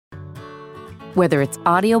Whether it's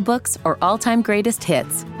audiobooks or all-time greatest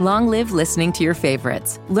hits, long live listening to your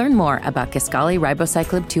favorites. Learn more about Kisqali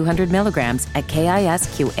Ribociclib 200 milligrams at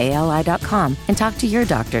KISQALI.com and talk to your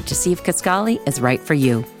doctor to see if Kisqali is right for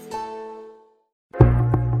you.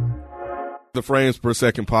 The Frames Per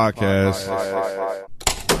Second podcast.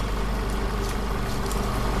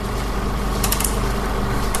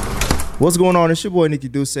 What's going on? It's your boy Nikki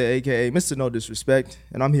Duce, aka Mr. No Disrespect,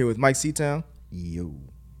 and I'm here with Mike Seatown. Yo.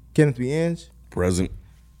 Kenneth B. Inge. Present.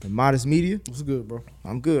 And Modest Media. What's good, bro?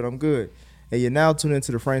 I'm good. And you're now tuned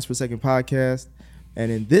into the Frames Per Second podcast. And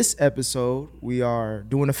in this episode, we are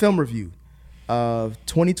doing a film review of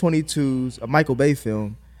 2022's a Michael Bay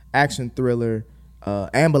film, action thriller,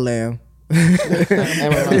 Amberlam.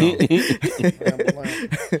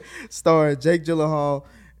 Starring Jake Gyllenhaal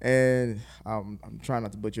and I'm trying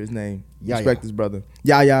not to butcher his name. Respect his brother.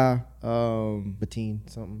 Yahya. Mateen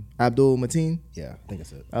something. Abdul Mateen. Yeah, I think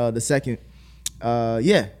that's it. The second.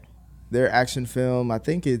 Their action film. I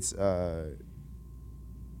think it's I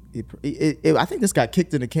think this got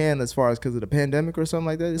kicked in the can as far as because of the pandemic or something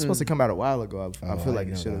like that. It's supposed to come out a while ago. I feel like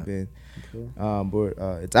it should have been. Cool. But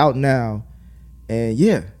it's out now. And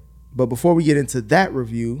yeah. But before we get into that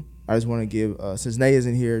review, I just want to give, since Nay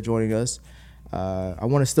isn't here joining us, I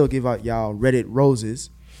want to still give out y'all Reddit roses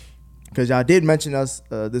because y'all did mention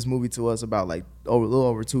this movie to us about like a little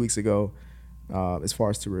over 2 weeks ago as far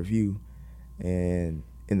as to review. And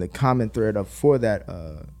in the comment thread up for that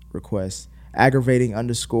request, aggravating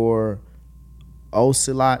 _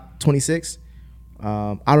 Ocelot26.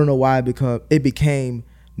 I don't know why it became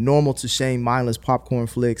normal to shame mindless popcorn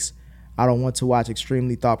flicks. I don't want to watch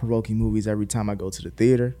extremely thought-provoking movies every time I go to the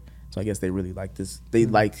theater. So I guess they really like this. They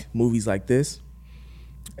like movies like this.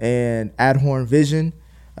 And Adhorn Vision,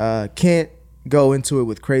 can't go into it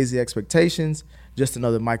with crazy expectations. Just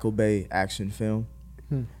another Michael Bay action film.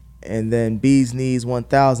 And then Bees Knees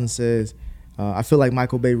 1000 says, I feel like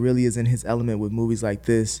Michael Bay really is in his element with movies like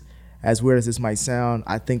this. As weird as this might sound,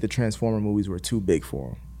 I think the Transformer movies were too big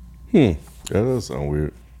for him. That does sound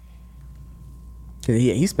weird.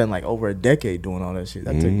 He spent like over a decade doing all that shit.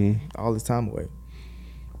 That took all his time away.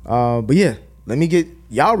 But yeah, let me get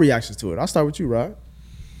y'all reactions to it. I'll start with you, Rod.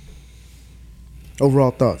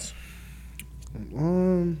 Overall thoughts.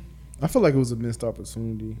 I feel like it was a missed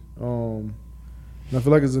opportunity. And I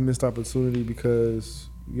feel like it's a missed opportunity because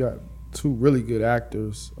you got two really good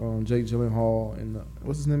actors, Jake Gyllenhaal and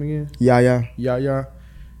what's his name again? Yahya.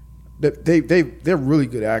 They're really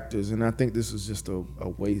good actors, and I think this is just a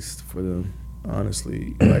waste for them.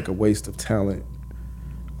 Honestly, like a waste of talent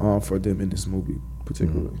for them in this movie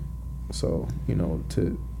particularly. So,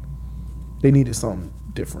 they needed something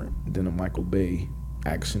different than a Michael Bay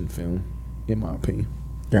action film, in my opinion.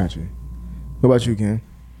 Gotcha. What about you, Ken?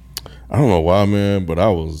 I don't know why, man, but I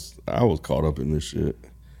was caught up in this shit.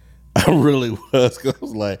 I really was. 'Cause I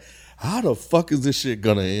was like, how the fuck is this shit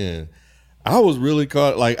gonna end? I was really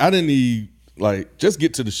caught. Like, I didn't need just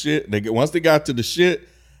get to the shit. Once they got to the shit,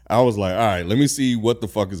 I was like, all right, let me see what the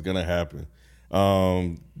fuck is gonna happen.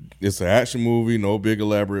 It's an action movie, no big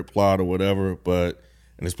elaborate plot or whatever, and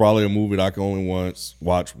it's probably a movie that I can only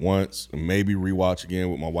watch once and maybe rewatch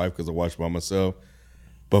again with my wife because I watched by myself.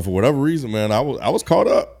 But for whatever reason, man, I was caught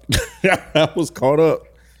up. I was caught up.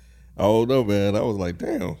 I don't know, man. I was like,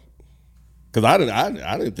 damn, because I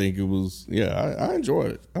didn't think it was. Yeah, I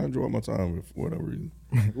enjoyed it. I enjoyed my time for whatever reason.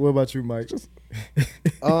 What about you, Mike?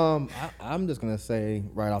 I'm just gonna say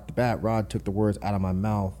right off the bat, Rod took the words out of my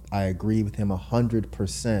mouth. I agree with him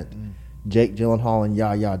 100%. Jake Gyllenhaal and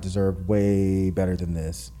Yahya deserve way better than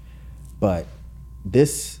this, but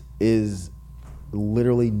this is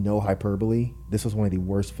literally no hyperbole. This was one of the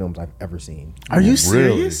worst films I've ever seen. Are you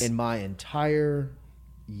serious? In my entire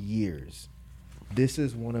years, this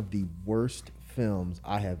is one of the worst films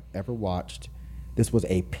I have ever watched. This was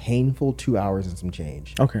a painful 2 hours and some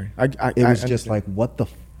change. Okay. It was just like, what the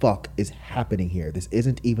fuck is happening here? This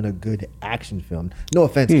isn't even a good action film. No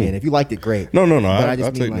offense, Ken. If you liked it, great. No. But I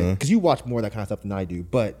I'll take none. Because you watch more of that kind of stuff than I do.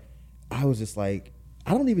 But I was just like,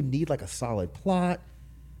 I don't even need like a solid plot.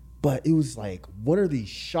 But it was like, what are these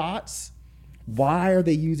shots? Why are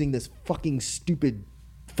they using this fucking stupid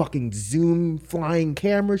fucking zoom flying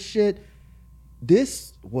camera shit?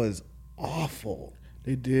 This was awful.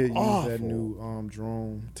 They did use that new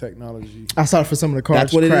drone technology. I saw it for some of the car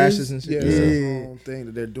crashes and shit. Yeah, it's a drone thing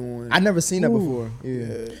that they're doing. I never seen that before.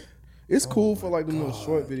 Yeah. It's cool for like the little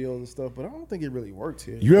short videos and stuff, but I don't think it really worked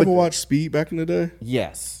here. You ever watched Speed back in the day?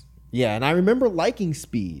 Yes. Yeah, and I remember liking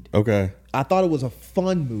Speed. Okay. I thought it was a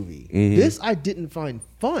fun movie. This I didn't find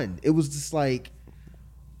fun. It was just like,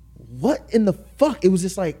 what in the fuck? It was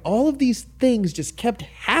just like all of these things just kept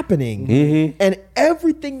happening, and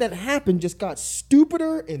everything that happened just got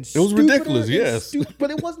stupider and stupider. It was ridiculous, yes.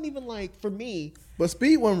 But it wasn't even like, for me. But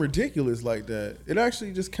Speed wasn't ridiculous like that. It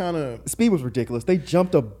actually just kind of... Speed was ridiculous. They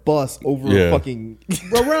jumped a bus over a fucking...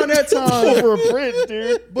 around that time... over a bridge,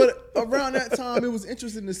 dude. But around that time, it was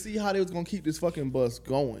interesting to see how they was going to keep this fucking bus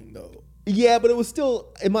going, though. Yeah, but it was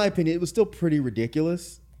still, in my opinion, it was still pretty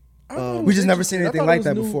ridiculous. We just never seen anything like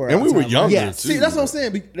that before. And we were younger, too. See, that's what I'm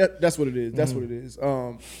saying. That's what it is. That's what it is.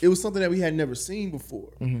 It was something that we had never seen before.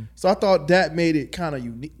 So I thought that made it kind of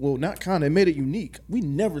unique. Well, not kind of. It made it unique. We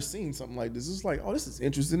never seen something like this. It's like, oh, this is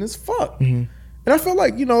interesting as fuck. And I felt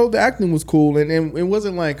like, the acting was cool. And it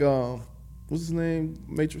wasn't like, what's his name?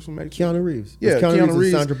 Matrix from Matrix? Keanu Reeves. Yeah, Keanu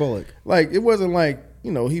Reeves and Sandra Bullock. Like, it wasn't like,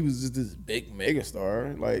 he was just this big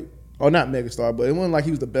megastar. Like, or not megastar, but it wasn't like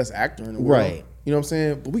he was the best actor in the world. Right. You know what I'm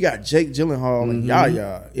saying? But we got Jake Gyllenhaal and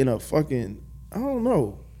Yaya in a fucking, I don't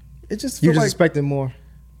know. It just You're felt just like, expecting more.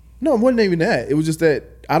 no, it wasn't even that. It was just that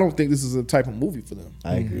I don't think this is a type of movie for them.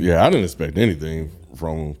 I agree. Yeah, I didn't expect anything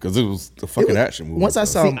from him because it was the fucking action movie. Once I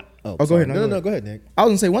saw, Oh, go ahead. No, go ahead, Nick. I was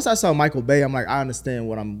gonna say, once I saw Michael Bay, I'm like, I understand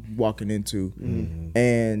what I'm walking into,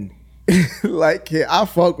 and like, I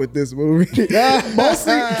fuck with this movie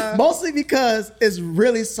mostly because it's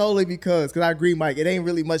really solely because I agree, Mike. It ain't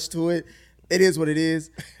really much to it. It is what it is.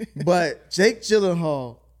 But Jake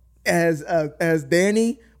Gyllenhaal as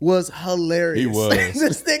Danny was hilarious. He was.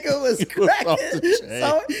 This nigga was cracking. off the chain,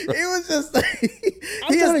 So it was just like,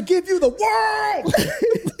 I'm trying to give you the world.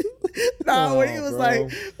 when he was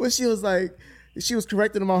like, when she was like, she was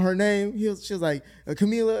correcting him on her name. She was like,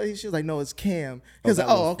 Camila. She was like, no, it's Cam. He was like,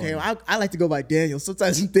 oh, okay. Well, I like to go by Daniel.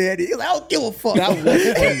 Sometimes it's Danny. He was like, I don't give a fuck. That was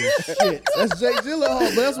funny as shit. That's Jake Gyllenhaal,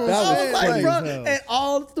 but that's what I'm saying. Like, Like, bro, and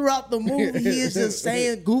all throughout the movie, he is just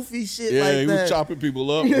saying goofy shit Yeah, like he that. was chopping people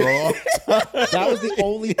up, bro. That was the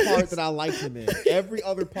only part that I liked him in. Every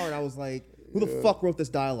other part, I was like, who the fuck wrote this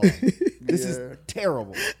dialogue? This is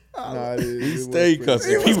terrible. nah, He stayed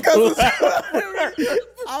cussing people.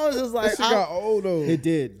 I was just like, That shit got old though. It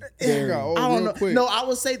did. It got old I don't real know. quick. No, I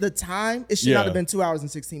would say the time, it should Yeah. not have been 2 hours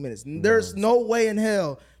and 16 minutes. There's no way in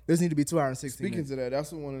hell this need to be 2 hours and 16 Speaking minutes. to that,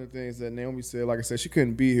 that's one of the things that Naomi said. Like I said, she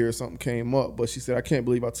couldn't be here. Something came up, but she said, I can't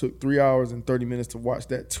believe I took 3 hours and 30 minutes to watch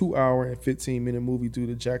that 2 hour and 15-minute movie due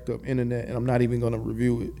to jacked up internet, and I'm not even going to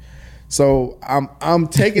review it. So I'm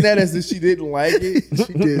taking that as if she didn't like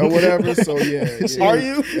it or whatever. So yeah. Are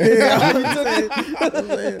you? I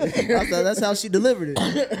thought that's how she delivered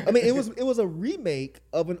it. I mean, it was a remake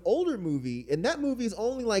of an older movie, and that movie is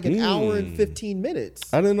only like an hour and 15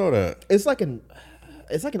 minutes. I didn't know that. It's like an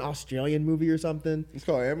Australian movie or something. It's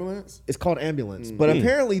called Ambulance. It's called Ambulance, but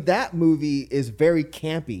apparently that movie is very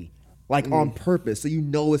campy, like on purpose, so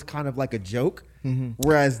it's kind of like a joke.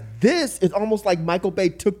 Whereas this is almost like Michael Bay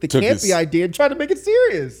took Took campy his- idea and tried to make it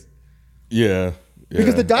serious. Yeah.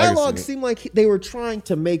 Because the I can see dialogue it. seemed like they were trying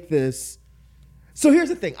to make this. So here's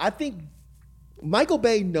the thing. I think Michael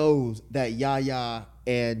Bay knows that Yaya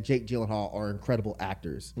and Jake Gyllenhaal are incredible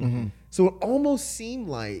actors. So it almost seemed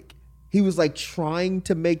like he was like trying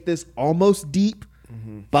to make this almost deep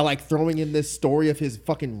by like throwing in this story of his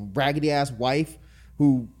fucking raggedy ass wife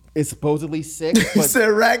who is supposedly sick. He But said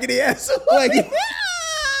raggedy ass. like,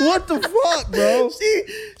 what the fuck, bro?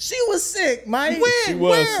 She was sick, Mike. When? She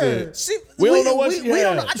was Where? sick. We don't know what she we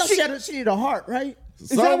don't had. know. I thought she needed a heart, right? Is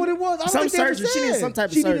that what it was? I some don't think they ever surgery. She needed said. some type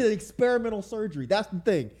of She surgery. needed experimental surgery. That's the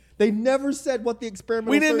thing. They never said what the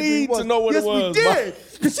experimental We didn't surgery need was. to know what it was, Yes, we did.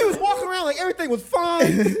 Because she was walking around like everything was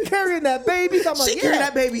fine, carrying that baby. I'm like, She carried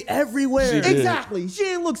that baby everywhere. She did. exactly. She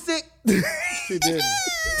didn't look sick. She did.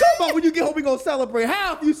 Talk about when you get home, we gonna celebrate.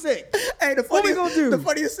 How if you sick? Hey, What we gonna do? The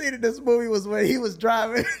funniest scene in this movie was when he was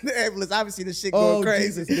driving the ambulance. Obviously, the shit going Oh,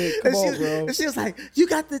 crazy. Jesus, Nick. Come And on, bro. And she was like, "You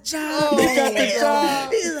got the job. Oh, you got the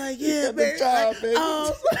job. He's like, "Yeah, got the baby." job, Like, baby.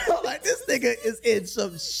 oh, like this nigga is in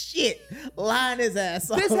some shit, lying his ass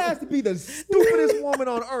off. This has to be the stupidest woman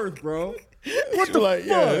on earth, bro. What She the like,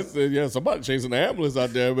 fuck? somebody chasing the ambulance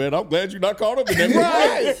out there, man. I'm glad you're not caught up in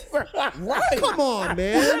that. Right. Come on,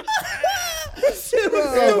 man. This shit was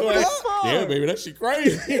stupid as fuck. Yeah, baby, that shit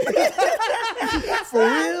crazy. For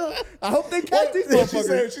real. I hope they catch these she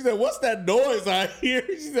motherfuckers. said, what's that noise I hear?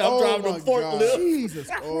 She said, I'm Oh driving my a forklift. Jesus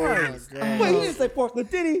Oh my Christ. God. Wait, he didn't say forklift,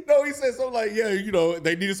 did he? No, he said something like,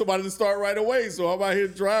 they needed somebody to start right away, so I'm out here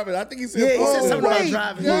driving. I think he said, Yeah, he said forklift. something about Wait,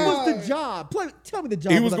 driving. what was the job? Tell me the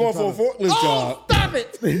job. He was without going the for a job. forklift job. Oh, stop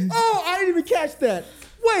it. Oh, I didn't even catch that.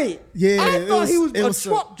 Wait. Yeah, I it thought he was- was it a was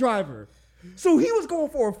truck driver. So he was going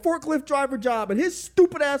for a forklift driver job, and his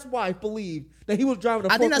stupid ass wife believed that he was driving a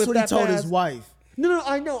forklift. I think that's what he that told fast. his wife. No,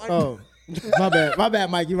 I know. Oh. My bad,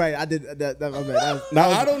 Mike. You're right. I did that. My bad.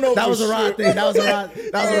 I don't know. That was a Rod thing. That was a Rod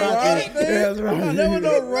thing. That was a Rod thing. There was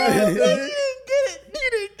no Rod thing. You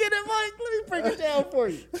didn't get it, Mike. Let me break it down for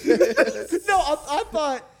you. No, I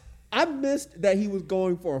thought I missed that he was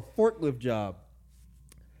going for a forklift job.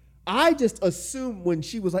 I just assumed when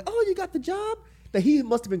she was like, "Oh, you got the job," that he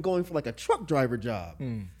must have been going for like a truck driver job.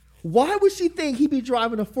 Why would she think he'd be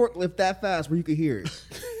driving a forklift that fast where you could hear it?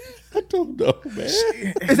 I don't know, man.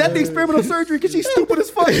 Is that the experimental surgery? Because she's stupid as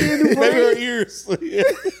fuck. Maybe her ears. God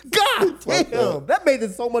damn, that made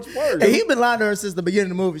it so much worse. Hey, he been lying to her since the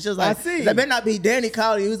beginning of the movie. She was like, I see. That may not be Danny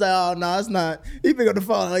calling you. He was like, oh, no, it's not. He been on the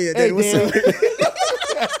phone. Oh, yeah, Danny, what's up?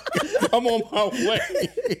 I'm on my way.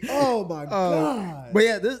 Oh, my God. But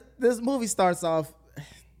yeah, this movie starts off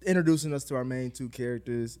introducing us to our main two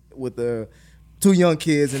characters with the two young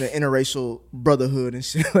kids in an interracial brotherhood and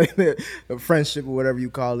shit like that, a friendship or whatever you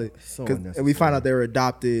call it. And we find out they were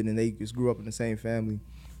adopted and they just grew up in the same family.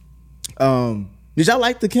 Did y'all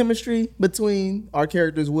like the chemistry between our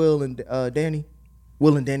characters, Will and Danny?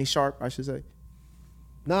 Will and Danny Sharp, I should say.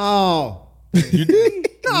 No. You didn't?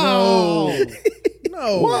 No.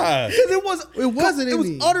 No. Why? Because it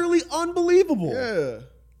was utterly unbelievable. Yeah.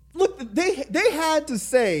 Look, they had to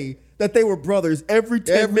say that they were brothers every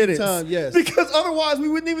 10 minutes. Time, yes. Because otherwise we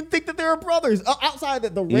wouldn't even think that they were brothers. Outside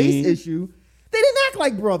the race issue, they didn't act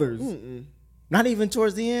like brothers. Not even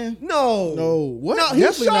towards the end? No. What? No, he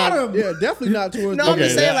Definitely shot not, him. Yeah, definitely not towards No, the I'm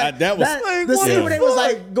just saying, like, that was the scene yeah. where they was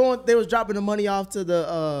like going, they was dropping the money off to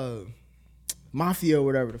the mafia or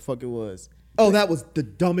whatever the fuck it was. Oh, that was the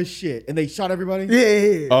dumbest shit. And they shot everybody?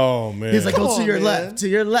 Yeah. Oh, man. He's like, go Come to on, your man. left, to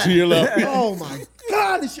your left. To your left. Oh, my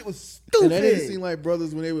God. This shit was stupid. And they didn't seem like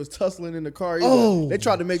brothers when they was tussling in the car either. Oh, they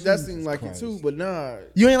tried to make that seem like Christ. it too, but nah.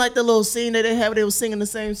 You ain't like the little scene that they had where they was singing the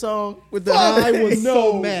same song with the I was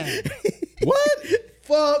so mad. What?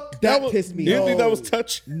 Fuck. That pissed me You didn't off. think that was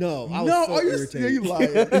touch? No, I was No, so are you irritated. you lying?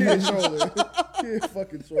 He ain't trolling. He ain't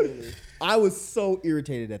fucking trolling. I was so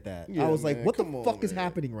irritated at that. Yeah, I was like, man, what the come on, fuck is man.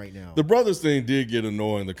 happening right now? The brothers thing did get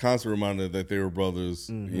annoying. The constant reminder that they were brothers,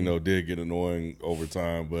 you know, did get annoying over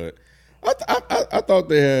time. But I thought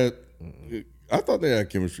they had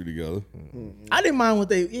chemistry together. I didn't mind what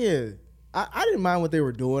they I didn't mind what they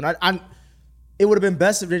were doing. It would have been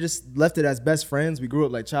best if they just left it as best friends. We grew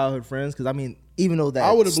up like childhood friends because I mean, even though that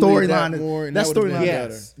I would've believed storyline that more, and that that would've been storyline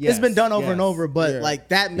better. it's been done over Yes, and over, but yeah. like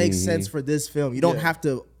that makes sense for this film. You don't Yeah. have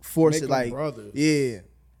to force Make it them like brothers. yeah.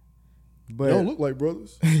 But They don't look like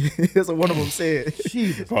brothers. that's what one of them said.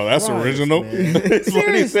 Jesus Oh, that's Christ, original. man. That's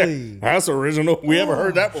what he said. Seriously. That's original. We haven't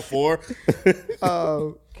heard that before.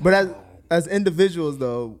 But as individuals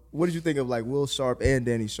though, what did you think of like Will Sharp and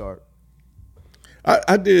Danny Sharp?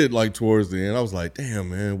 I did like towards the end. I was like,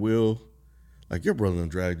 damn, man, Will, like your brother done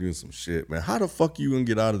dragged you in some shit, man. How the fuck you gonna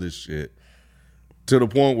get out of this shit? To the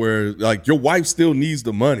point where like your wife still needs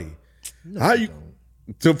the money. How you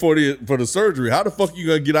for the surgery? How the fuck you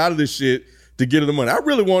gonna get out of this shit to get the money? I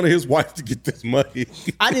really wanted his wife to get this money.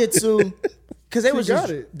 I did too, because they were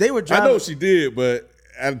driving. I know she did, but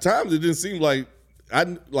at times it didn't seem like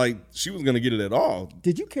she was gonna get it at all.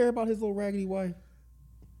 Did you care about his little raggedy wife?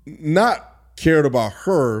 Not cared about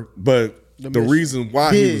her, but the reason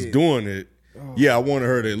why he was doing it, I wanted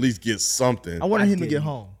her to at least get something. I wanted him to get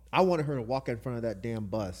home. I wanted her to walk in front of that damn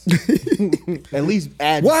bus. At least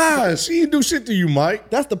add. Why? She didn't do shit to you, Mike.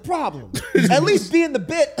 That's the problem. At least be in the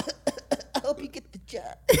bit. I hope you get the job.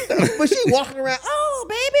 But she walking around. Oh,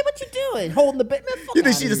 baby, what you doing? Holding the bit. Man, fuck You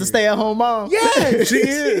think outta she just a here. stay-at-home mom? Yes. She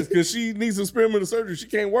is, because she needs experimental surgery. She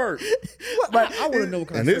can't work. But I want to know what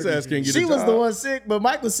kind And of his surgery ass can't get She a was job. the one sick, but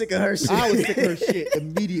Mike was sick of her shit. I was sick of her shit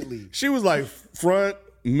immediately. She was like front,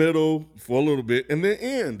 middle for a little bit, and then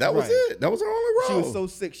end. That was Right. it. That was her only She role. was so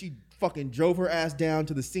sick, she fucking drove her ass down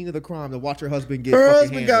to the scene of the crime to watch her husband get her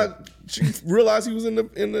fucking husband handled. she realized he was in the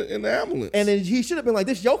ambulance. And then he should have been like,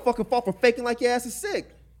 this your fucking fault for faking like your ass is sick.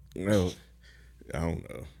 No, I don't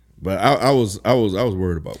know. But I was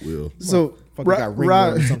worried about Will. So, Fucking got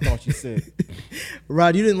ringworm or something, thought she sick.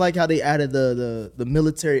 Rod, you didn't like how they added the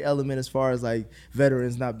military element as far as like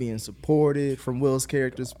veterans not being supported from Will's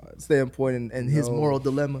character's standpoint and his moral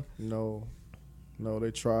dilemma. No,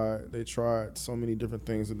 they tried so many different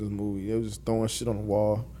things in this movie. They was just throwing shit on the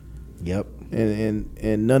wall. Yep.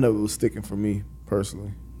 And none of it was sticking for me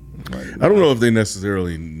personally. Like, I don't know if they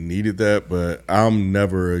necessarily needed that, but I'm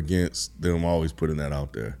never against them always putting that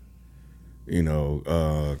out there. You know,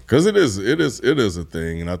 because it is a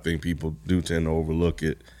thing, and I think people do tend to overlook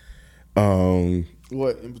it.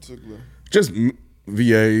 what in particular? Just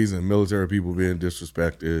VAs and military people being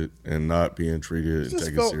disrespected and not being treated and Just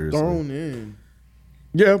taken felt seriously. thrown in.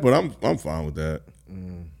 Yeah, but I'm fine with that.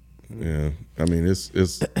 Yeah. I mean,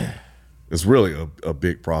 it's really a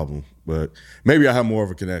big problem. But maybe I have more of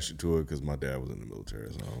a connection to it because my dad was in the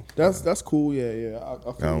military. So that's cool. Yeah. I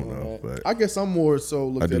don't know, but I guess I'm more so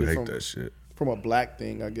looked I at do it hate that shit. From a black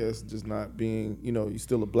thing. I guess just not being, you're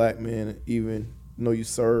still a black man, even though you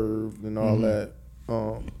served and all that.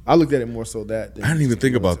 I looked at it more so that. I didn't even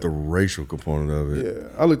think about the racial component of it. Yeah,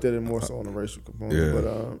 I looked at it more so on the racial component. But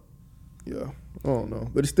I don't know.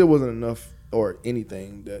 But it still wasn't enough or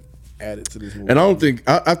anything that added to this movie. And I don't think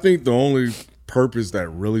I think the only purpose that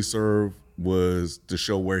really served was to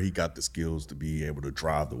show where he got the skills to be able to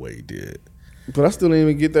drive the way he did. But I still didn't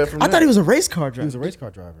even get that from. I thought he was a race car driver. He was a race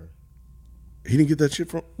car driver. He didn't get that shit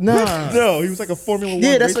from. Nah. No, he was like a Formula 1.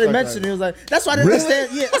 Yeah, that's what they mentioned. It was like that's why I didn't understand.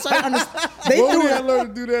 Yeah, that's why I understand. They threw I it.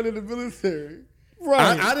 learned to do that in the military.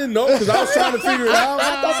 Right. I didn't know because I was trying to figure it out.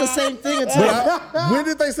 I thought the same thing until When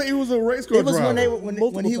did they say he was a race car it was driver?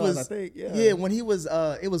 when he was. I think, when he was.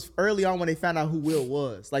 It was early on when they found out who Will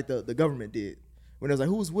was. Like the government did. When it was like,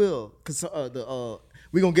 who's Will? Because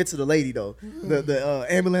we gonna get to the lady though. The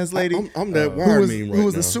ambulance lady. I'm that wire meme right who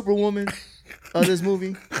was now. the superwoman of this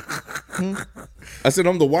movie? I said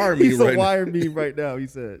I'm the wire meme He's right a wire meme right now, he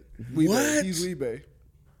said. What? He's Weebay.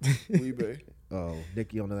 Weebay. Oh,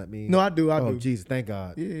 Nick, you don't know that meme? No, I do. Oh, Jesus, thank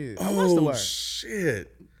God. Yeah. now. I watched The Oh Wire.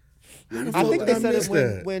 shit! I think they said missed it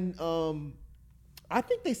that. when I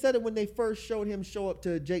think they said it when they first showed him show up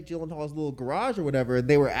to Jake Gyllenhaal's little garage or whatever, and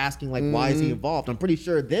they were asking like, why is he involved? I'm pretty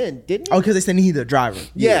sure then, didn't he? Oh, because they said he needed a driver.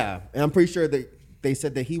 Yeah, and I'm pretty sure they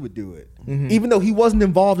said that he would do it, even though he wasn't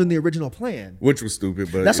involved in the original plan. Which was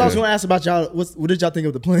stupid, but That's what I was going to ask about y'all. What did y'all think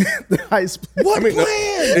of the plan? The heist plan? What I mean, plan?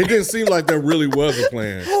 it didn't seem like there really was a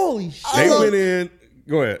plan. Holy shit! They went in.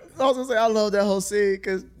 Go ahead. I was gonna say I love that whole scene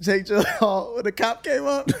because Jake Gyllenhaal, when the cop came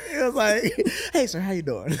up, he was like, "Hey sir, how you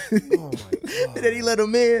doing?" Oh my God. And then he let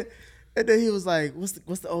him in, and then he was like, "What's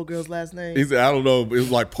the old girl's last name?" He said, I don't know. It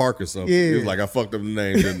was like Park or something. Yeah. He was like, I fucked up the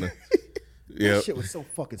name, didn't I? Yeah. That shit was so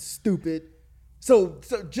fucking stupid. So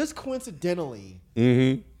just coincidentally,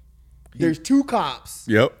 there's two cops,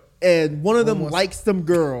 Yep. and one of them likes some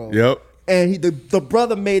girl. Yep. And the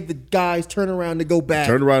brother made the guys turn around to go back.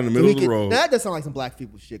 Turned around in the middle of the road. Now, that does sound like some black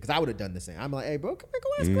people shit, because I would have done the same. I'm like, hey, bro, come here, go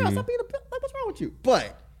ask girl. Stop being a bitch. Like, what's wrong with you?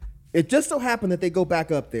 But it just so happened that they go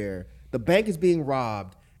back up there. The bank is being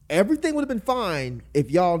robbed. Everything would have been fine if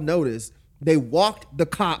y'all noticed. They walked the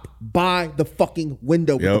cop by the fucking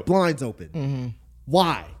window with the blinds open.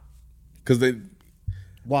 Why? Because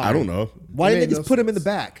Why? I don't know. Why It didn't they made just no put him in the sense.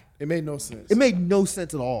 back? It made no sense. It made no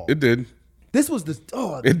sense at all. It did. This was the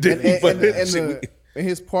It did. And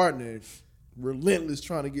his partner, relentless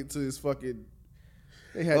trying to get to his fucking.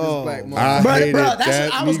 They had this black mom. I hated Bro, that's that.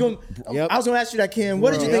 what I was going. I was going to ask you that, Ken.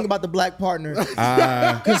 What did you think about the black partner?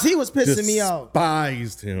 Because he was pissing me out.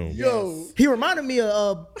 Despised him. Yo, He reminded me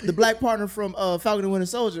of the black partner from Falcon and Winter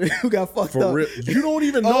Soldier who got fucked For up. real. You don't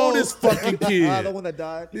even know this fucking the kid. one that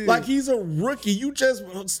died. Like, he's a rookie. You just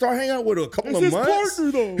start hanging out with a couple of his months.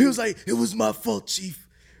 partner though. He was like, "It was my fault, Chief.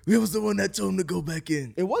 It was the one that told him to go back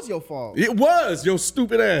in." It was your fault. It was your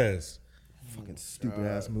stupid ass. Fucking stupid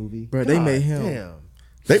ass movie. Bro, they made him. Damn.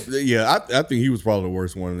 I think he was probably the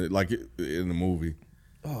worst one, like in the movie.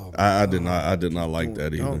 Oh, I did not like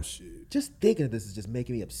that either. dumb shit. Just thinking of this is just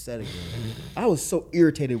making me upset again. I was so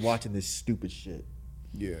irritated watching this stupid shit.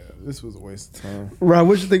 Yeah, this was a waste of time. Right,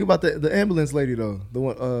 what you think about the ambulance lady though? The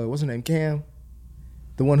one, what's her name? Cam,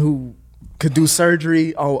 the one who could do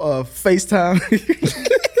surgery on FaceTime.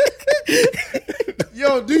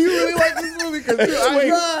 Yo, do you really like this movie? Because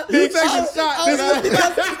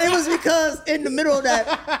It was because in the middle of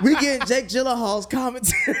that, we get Jake Gyllenhaal's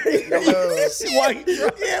commentary.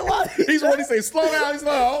 Why? He's when he say slow down. He's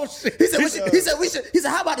like, oh shit. He said,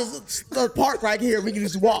 how about this park right here? We can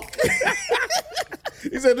just walk.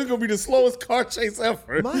 He said this is gonna be the slowest car chase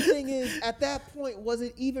ever. My thing is, at that point, was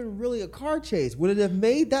it even really a car chase? Would it have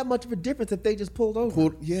made that much of a difference if they just pulled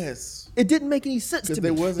over? Yes. It didn't make any sense to me.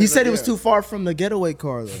 There wasn't He said it was yeah. too far from the getaway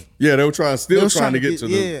car though. Yeah, they were trying to trying to get to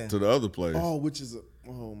get- the other place. Oh, which is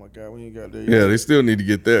oh my god, when you got there. Yeah, they still need to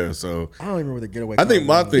get there. So I don't even remember the getaway. I think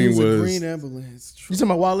my It thing was a was, green ambulance. You talking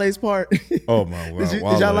about Wale's part? oh my god, Did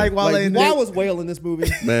y'all like Wale? Like, in why this? was Whale in this movie?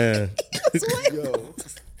 man? Yo,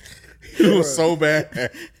 It was so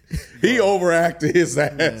bad. He overacted his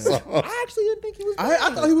ass off. I actually didn't think he was bad.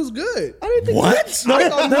 I thought he was good. I didn't think What? No, I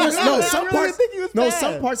thought he was no, good. some I really parts. didn't think he was No, bad.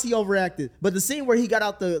 some parts he overacted. But the scene where he got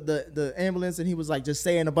out the ambulance and he was like just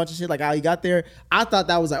saying a bunch of shit like how he got there, I thought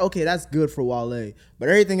that was like okay, that's good for Wale. But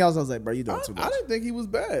everything else, I was like, bro, you doing too I much. didn't think he was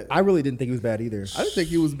bad. I really didn't think he was bad either. I didn't think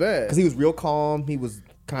he was bad. Because he was real calm. He was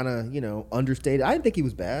kind of, understated. I didn't think he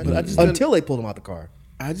was bad I just until they pulled him out the car.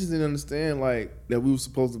 I just didn't understand like that we were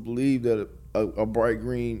supposed to believe that a bright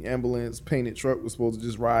green ambulance painted truck was supposed to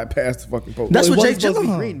just ride past the fucking post. That's what Jake supposed to be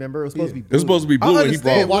Gyllenhaal. green. Remember, it was supposed to be. It's supposed to be blue. I And he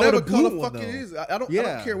brought understand whatever Why would a blue color one, fuck it though? is. I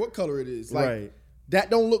don't care what color it is. Like Right. that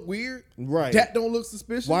don't look weird. Right. That don't look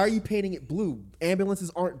suspicious. Why are you painting it blue?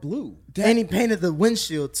 Ambulances aren't blue. And he painted the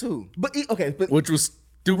windshield too. But which was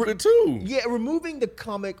stupid too. yeah, removing the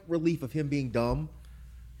comic relief of him being dumb.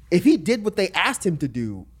 If he did what they asked him to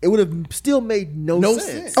do, it would have still made no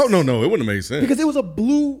sense. Oh no, it wouldn't have made sense Because it was a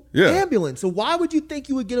blue Yeah. ambulance. So why would you think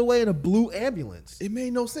you would get away in a blue ambulance? It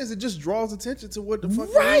made no sense. It just draws attention to what the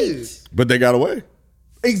fuck Right. it is. But they got away.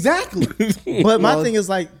 Exactly. But my thing is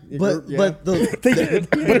like, but But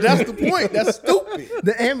that's the point. That's stupid.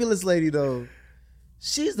 the ambulance lady though,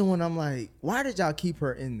 she's the one I'm like, why did y'all keep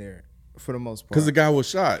her in there for the most part? Because the guy was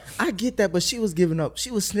shot. I get that, but she was giving up.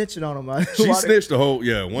 She was snitching on him. She snitched the whole, once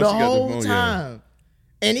the she got whole the phone, time.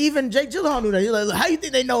 And even Jake Gyllenhaal knew that. He's like, look, how you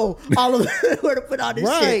think they know all of where to put all this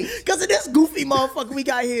Right. shit? Because of this goofy motherfucker we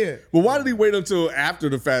got here. But why did he wait until after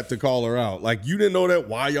the fact to call her out? Like, you didn't know that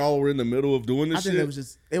while y'all were in the middle of doing this I shit? think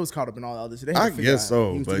it was caught up in all the other shit. They had I to figure guess out.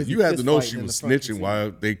 so, He was but busy you had to know fist she fighting was in the front snitching seat.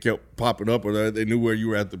 while they kept popping up, or they knew where you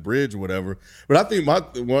were at the bridge or whatever. But I think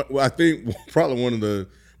probably one of the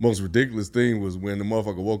most ridiculous thing was when the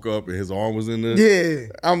motherfucker woke up and his arm was in there. Yeah.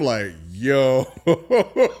 I'm like, yo,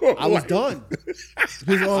 I was done.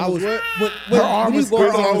 His arm was what? Her arm was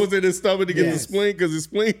His arm was in his stomach to get the Yes. spleen because his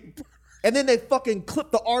spleen. And then they fucking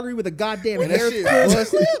clipped the artery with a goddamn that hair shit clip.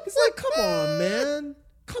 busted. It's like, come on, man.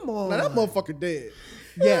 Come on. Now that motherfucker dead.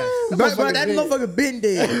 Yes. But that motherfucker been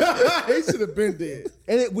dead. He should have been dead.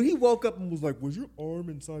 And when he woke up and was like, "Was your arm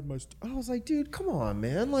inside my?" I was like, "Dude, come on,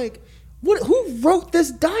 man! Like, what? Who wrote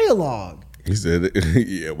this dialogue?" He said,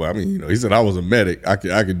 yeah, well, I mean, he said I was a medic. I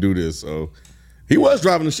could do this. So he was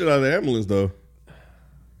driving the shit out of the ambulance, though.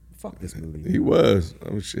 Fuck this movie. He was.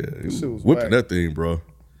 Oh, shit. He was Shit was whipping whack. that thing, bro.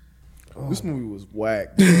 This movie was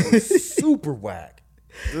whack. Super whack.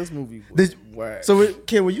 This movie was whack. So,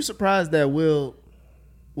 Ken, were you surprised that Will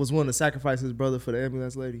was willing to sacrifice his brother for the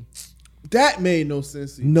ambulance lady? that made no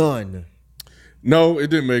sense. To you. None. No, it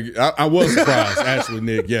didn't make it. I was surprised, actually,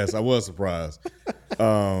 Nick. Yes, I was surprised.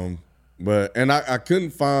 But I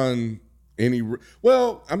couldn't find any.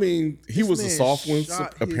 Well, I mean, he was a Man soft one,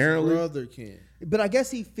 shot his apparently. brother, Ken. But I guess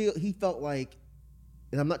he felt like,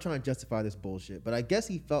 and I'm not trying to justify this bullshit, but I guess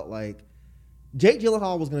he felt like Jake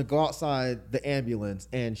Gyllenhaal was going to go outside the ambulance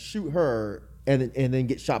and shoot her, and then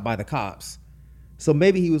get shot by the cops. So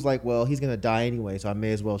maybe he was like, well, he's going to die anyway, so I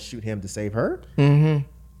may as well shoot him to save her. Mm-hmm.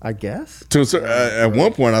 I guess. At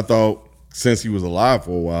one point, I thought, since he was alive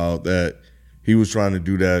for a while, that he was trying to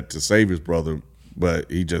do that to save his brother, but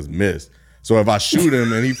he just missed. So if I shoot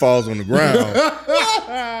him and he falls on the ground,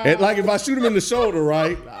 and like if I shoot him in the shoulder,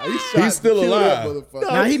 right, he's still alive.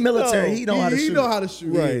 Now he military. He know how to He shoot. know how to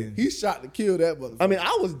shoot. Right. He shot to kill that motherfucker. I mean,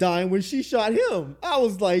 I was dying when she shot him. I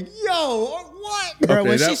was like, yo, what? Bro, Okay,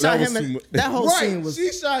 when that- she shot that was him, too much. that whole right. scene was.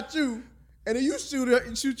 She shot you, and then you shoot her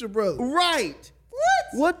and shoot your brother. Right.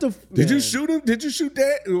 What the? Did you shoot him? Did you shoot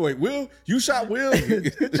that? Wait, Will? You shot Will? Jake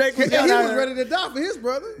was And he yelling at was her, ready to die for his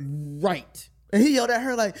brother. Right. and he yelled at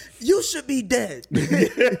her like, "You should be dead."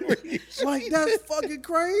 Like that's fucking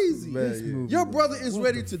crazy. Man, Your brother is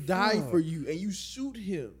ready to die for you, and you shoot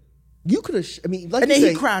him. You could have. I mean, like And you then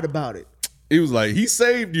he say, cried about it. He was like, he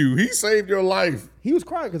saved you. He saved your life. he was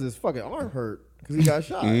crying because his fucking arm hurt because he got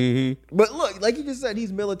shot. But look, like you just said,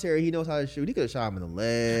 he's military. He knows how to shoot. He could have shot him in the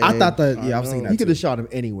leg. I thought that. Yeah, I was thinking that. he could Too. have shot him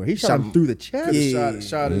anywhere. He shot him through the chest. Yeah.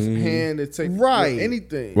 Shot his hand and take Right.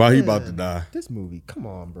 anything. While he about to die. This movie, come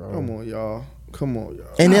on, bro. Come on, y'all. Come on, y'all.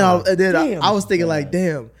 And then, damn, I was thinking bad. like,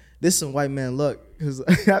 damn, this some white man luck. Because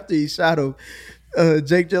after he shot him,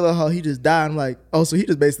 Jake Gyllenhaal, he just died. I'm like, oh, so he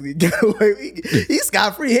just basically got away. He's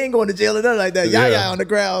scot free. He ain't going to jail or nothing like that. Yeah. Yaya on the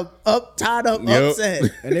ground, tied up, Yep. upset.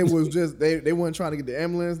 And they was just they weren't trying to get the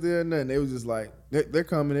ambulance there, nothing. They was just like they're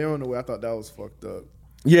coming. They're on the way. I thought that was fucked up.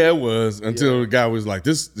 Yeah, it was until the guy was like,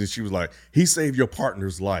 this. She was like, he saved your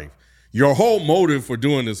partner's life. Your whole motive for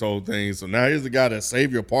doing this whole thing. So now here's the guy that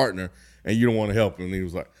saved your partner and you don't want to help him. And he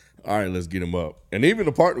was like, all right, let's get him up. And even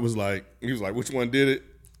the partner was like, which one did it?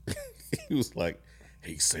 He was like,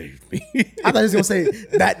 he saved me. I thought he was going to say,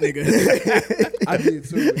 that nigga. I did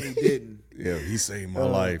too, and he didn't. Yeah, he saved my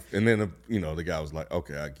life. And then, the guy was like,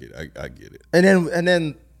 okay, I get it. I get it. And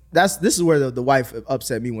then this is where the wife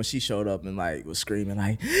upset me when she showed up and like was screaming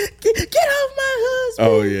like, get off my husband.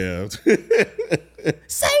 Oh, yeah.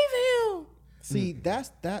 Save him. See,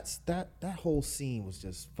 that whole scene was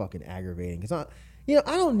just fucking aggravating. It's not,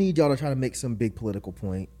 I don't need y'all to try to make some big political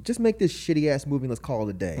point. Just make this shitty ass movie and let's call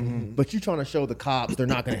it a day. But you trying to show the cops they're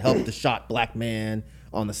not going to help the shot black man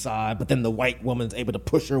on the side, but then the white woman's able to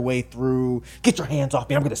push her way through. Get your hands off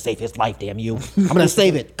me. I'm going to save his life, damn you. I'm going to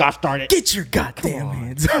save it. Gosh darn it. Get your goddamn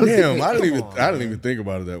hands off. Damn, I didn't even think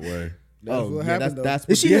about it that way. That's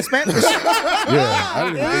Is she Hispanic? Yeah, I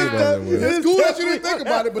didn't even think about it that way. It's cool that you didn't think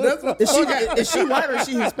about it, but that's what. Is she white or is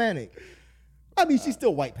she Hispanic? I mean, she's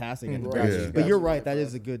still white passing at the Right. time. But you're right. That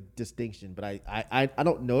is a good distinction. But I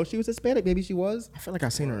don't know if she was Hispanic. Maybe she was. I feel like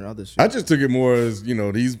I've seen her in other shit. I just took it more as,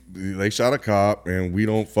 they shot a cop and we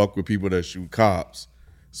don't fuck with people that shoot cops.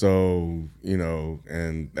 So,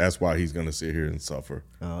 and that's why he's going to sit here and suffer.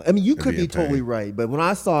 I mean, you could be totally right. But when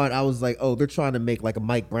I saw it, I was like, oh, they're trying to make like a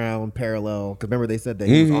Mike Brown parallel. Because remember they said that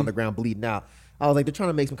he was on the ground bleeding out. I was like, they're trying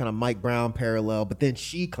to make some kind of Mike Brown parallel. But then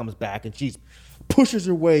she comes back and she's pushes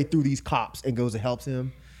her way through these cops and goes and helps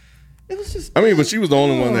him. It was just. I mean, but she was the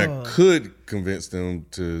only one that could convince them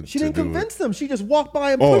to. She didn't do convince them. She just walked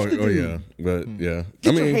by and pushed the dude. Yeah, but yeah.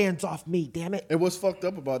 Get your hands off me, damn it! And what's fucked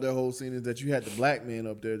up about that whole scene is that you had the black man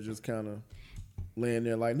up there just kind of laying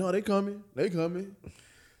there like, no, they coming.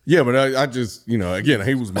 Yeah, but I just, again,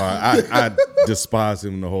 he was I despised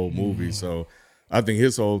him in the whole movie. So I think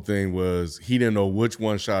his whole thing was he didn't know which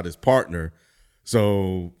one shot his partner,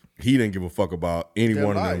 so he didn't give a fuck about any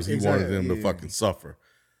one of them. He wanted them to fucking suffer.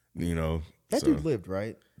 That dude lived,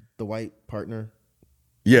 right? The white partner.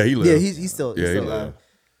 Yeah, he lived. Yeah, he's still alive.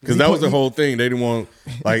 Because that was the whole thing. They didn't want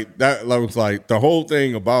like that. That was like the whole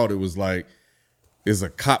thing about it was like is a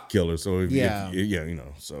cop killer. So if,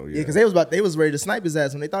 because they was ready to snipe his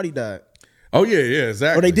ass when they thought he died. Oh yeah,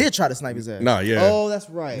 exactly. Or they did try to snipe his ass. Nah, yeah. Oh, that's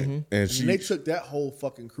right. And And they took that whole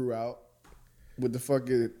fucking crew out with the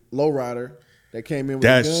fucking lowrider that came in with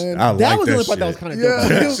a gun. That was the only part that was kind of dope.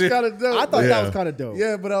 Yeah, it was kind of dope. I thought that was kind of dope.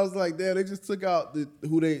 Yeah, but I was like, damn, they just took out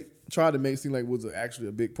who they tried to make seem like was actually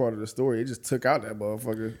a big part of the story. They just took out that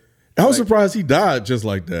motherfucker. I was surprised he died just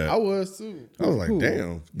like that. I was too. I was like,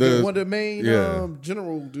 damn. One of the main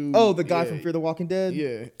general dudes. Oh, the guy from Fear the Walking Dead?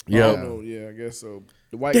 Yeah. Yeah. I don't know. Yeah, I guess so.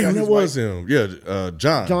 The white Damn, guy. that was him. Yeah,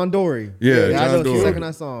 John. John Dory. Yeah, I John know. Dory. The second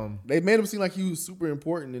I saw him. They made him seem like he was super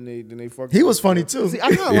important, and they fucked. He was funny too. See,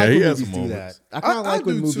 I kind of like he when had movies some do moments. that. I kind of like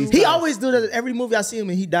when do movies. too. He always do that. Every movie I see him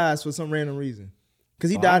in, he dies for some random reason. Because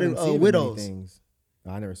he died in Widows.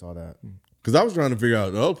 I never saw that. Because I was trying to figure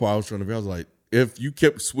out, the other part I was trying to figure out, I was like, if you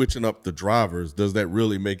kept switching up the drivers, does that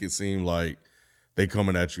really make it seem like they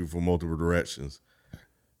coming at you from multiple directions?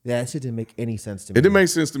 Yeah, that shit didn't make any sense to me. It didn't make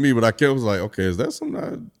sense to me, but I was like, okay, is that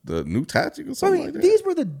some the new tactic or something like that? These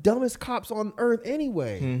were the dumbest cops on earth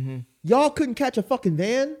anyway. Y'all couldn't catch a fucking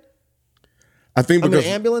van? I think because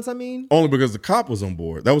an ambulance, I mean? only because the cop was on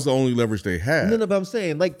board. That was the only leverage they had. No, but I'm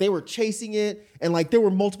saying, like, they were chasing it, and, like, there were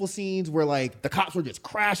multiple scenes where, like, the cops were just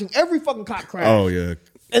crashing. Every fucking cop crashed. Oh, yeah.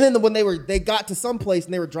 And then when they got to some place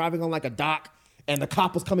and they were driving on, like, a dock, and the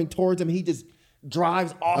cop was coming towards him, and he just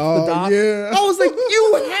drives off the dock. Yeah. I was like,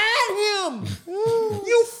 you had him!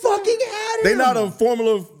 You fucking had him! They not a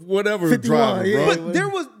Formula whatever 51, driver, yeah. bro. But there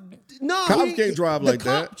was... No, Cops can't drive like The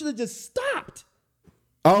that. cop should have just stopped.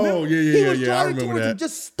 Oh, He was yeah. I driving remember towards him. that.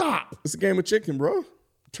 Just stop. It's a game of chicken, bro.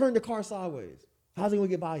 Turn the car sideways. How's he gonna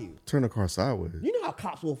get by you? Turn the car sideways. You know how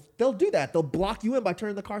cops they'll do that. They'll block you in by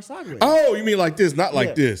turning the car sideways. Oh, you mean like this, not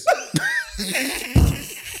like this.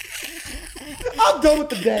 I'm done with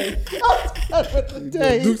the day. I'm done with the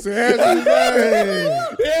day. Dukes of Hazzard.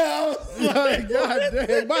 Yeah, I was like, God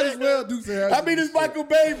damn. Might as well Dukes of Hazzard. I mean, it's Michael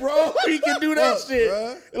Bay, bro. He can do that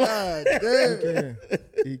shit. God damn.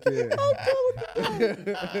 He can.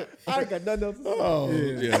 I ain't got nothing else to say. Oh,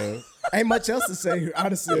 yeah. Ain't much else to say,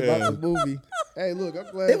 honestly, about the movie. Hey, look,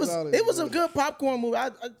 I'm glad It was a good popcorn movie.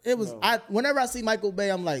 Whenever I see Michael Bay,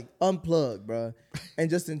 I'm like, unplug, bro, and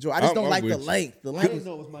just enjoy. I just don't I'm like the with you. length. The I length. didn't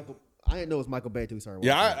know it was Michael. I didn't know it was Michael Bay till we started watching.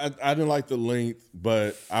 Yeah, I didn't like the length,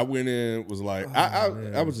 but I went in, was like, I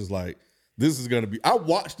was just like, this is going to be, I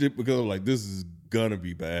watched it because I was like, this is going to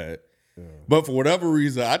be bad. Yeah. But for whatever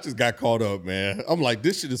reason, I just got caught up, man. I'm like,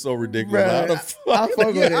 this shit is so ridiculous. How the fuck?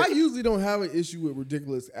 I usually don't have an issue with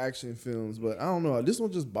ridiculous action films, but I don't know. This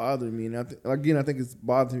one just bothered me, and I think it's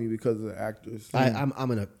bothering me because of the actors.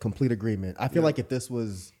 I'm in a complete agreement. I feel like if this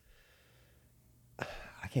was, I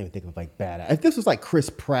can't even think of like bad. If this was like Chris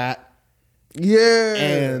Pratt.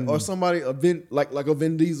 Yeah, or somebody a Vin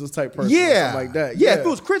Diesel type person, or something like that. Yeah, if it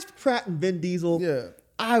was Chris Pratt and Vin Diesel, yeah,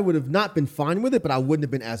 I would have not been fine with it, but I wouldn't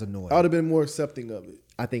have been as annoyed. I would have been more accepting of it.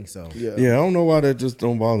 I think so. Yeah, I don't know why that just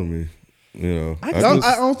don't bother me. You know, I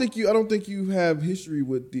don't think you have history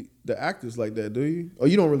with the actors like that, do you? Or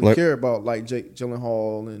you don't really care about like Jake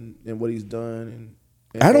Gyllenhaal and what he's done and.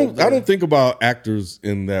 I don't think about actors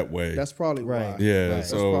in that way. That's probably why. Yeah, That's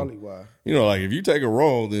so probably why. You know, like if you take a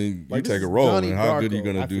role, then Like, you this take a is role, Donnie and how good are you Darko.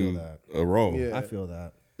 gonna I feel do that. a role? Yeah. I feel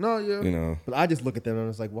that. No, yeah. You know, But I just look at them and I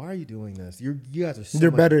was like, why are you doing this? You guys are so They're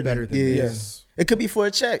much better better than than yeah. this. It could be for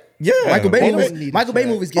a check. Yeah. Michael Bay Or movies. maybe- Michael Bay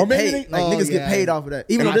movies Or get maybe paid. they- Like niggas get yeah. paid off of that.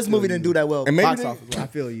 Even And though I this feel movie you. didn't do that well And maybe box they- office. I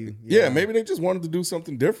feel you. yeah, maybe they just wanted to do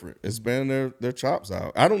something different, expand their chops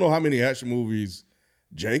out. I don't know how many action movies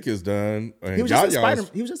Jake has done. And He was just in Yaya's- Spider.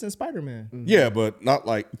 He was just in Spider-Man. Yeah, but not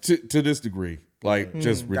like to this degree. Like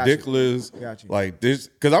just Gotcha. ridiculous. Gotcha. Like this,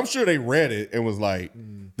 because I'm sure they read it and was like,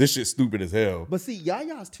 "This shit's stupid as hell." But see,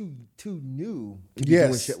 Yaya's too new to be Yes,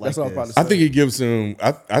 doing shit like that's what I was this. about to say. I think he gives him.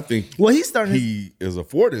 I think Well, he's starting. he is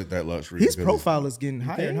afforded that luxury. His because profile is getting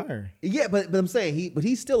higher and higher. Yeah, but I'm saying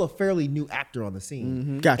he's still a fairly new actor on the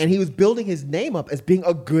scene. Gotcha. And he was building his name up as being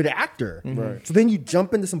a good actor. Right. So then you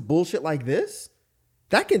jump into some bullshit like this,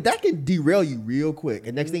 that can derail you real quick.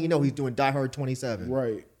 And next thing you know, he's doing Die Hard 27.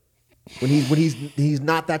 Right. When he's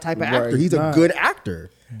not that type of Right, actor. He's a not. good actor.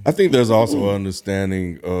 I think there's also an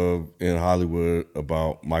understanding of in Hollywood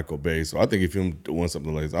about Michael Bay. So I think if him doing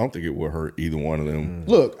something like this, I don't think it would hurt either one of them.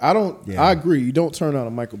 Look, I don't. Yeah. I agree. You don't turn down a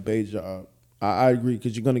Michael Bay job. I agree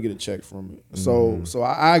because you're gonna get a check from it. So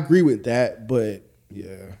I agree with that. But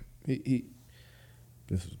yeah, he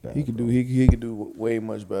This was bad. he could do he could do way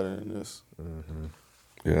much better than this.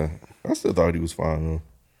 Yeah, I still thought he was fine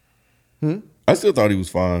though. I still thought he was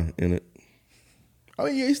fine in it. I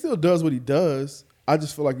mean, yeah, he still does what he does. I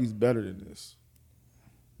just feel like he's better than this.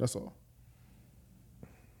 That's all.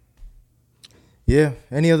 Yeah.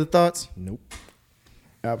 Any other thoughts? Nope.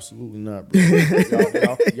 Absolutely not, bro.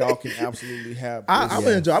 y'all can absolutely have. I'm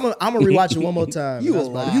gonna enjoy. I'm gonna rewatch it one more time. You That's a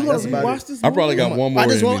lie. about it. You gonna That's about rewatch it. this? I probably got one more. I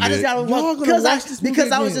just in want. me I just that- gotta Y'all watch gonna because watch this movie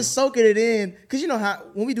because I was again. just soaking it in. Because you know how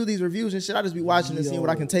when we do these reviews and shit, I just be watching and seeing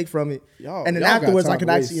what I can take from it, Y'all- and then y'all got afterwards I time can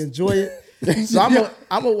to actually waste. enjoy it. So I'm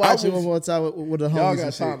gonna watch it one more time with the Y'all homies. got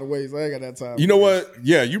and time shit. to waste. I ain't got that time. You know what?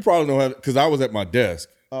 Yeah, you probably know how because I was at my desk.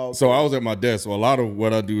 Oh, okay. So I was at my desk. So a lot of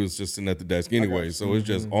what I do is just sitting at the desk anyway. So it's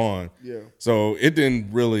just on. Yeah. So it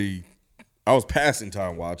didn't really. I was passing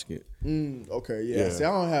time watching it. Okay, yeah. Yeah. See, I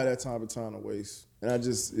don't have that time to waste, and it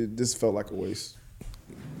just felt like a waste.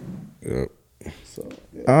 Yeah. So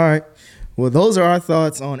yeah. All right. Well, those are our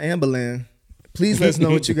thoughts on Amberland. Please let us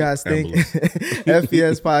know what you guys think.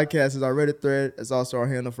 FPS Podcast is our Reddit thread. It's also our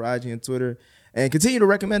handle for IG and Twitter. And continue to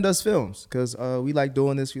recommend us films because we like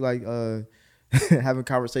doing this. We like having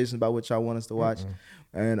conversations about what y'all want us to watch.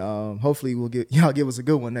 And hopefully y'all give us a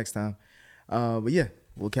good one next time. But yeah,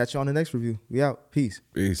 we'll catch you on the next review. We out. Peace.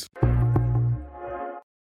 Peace.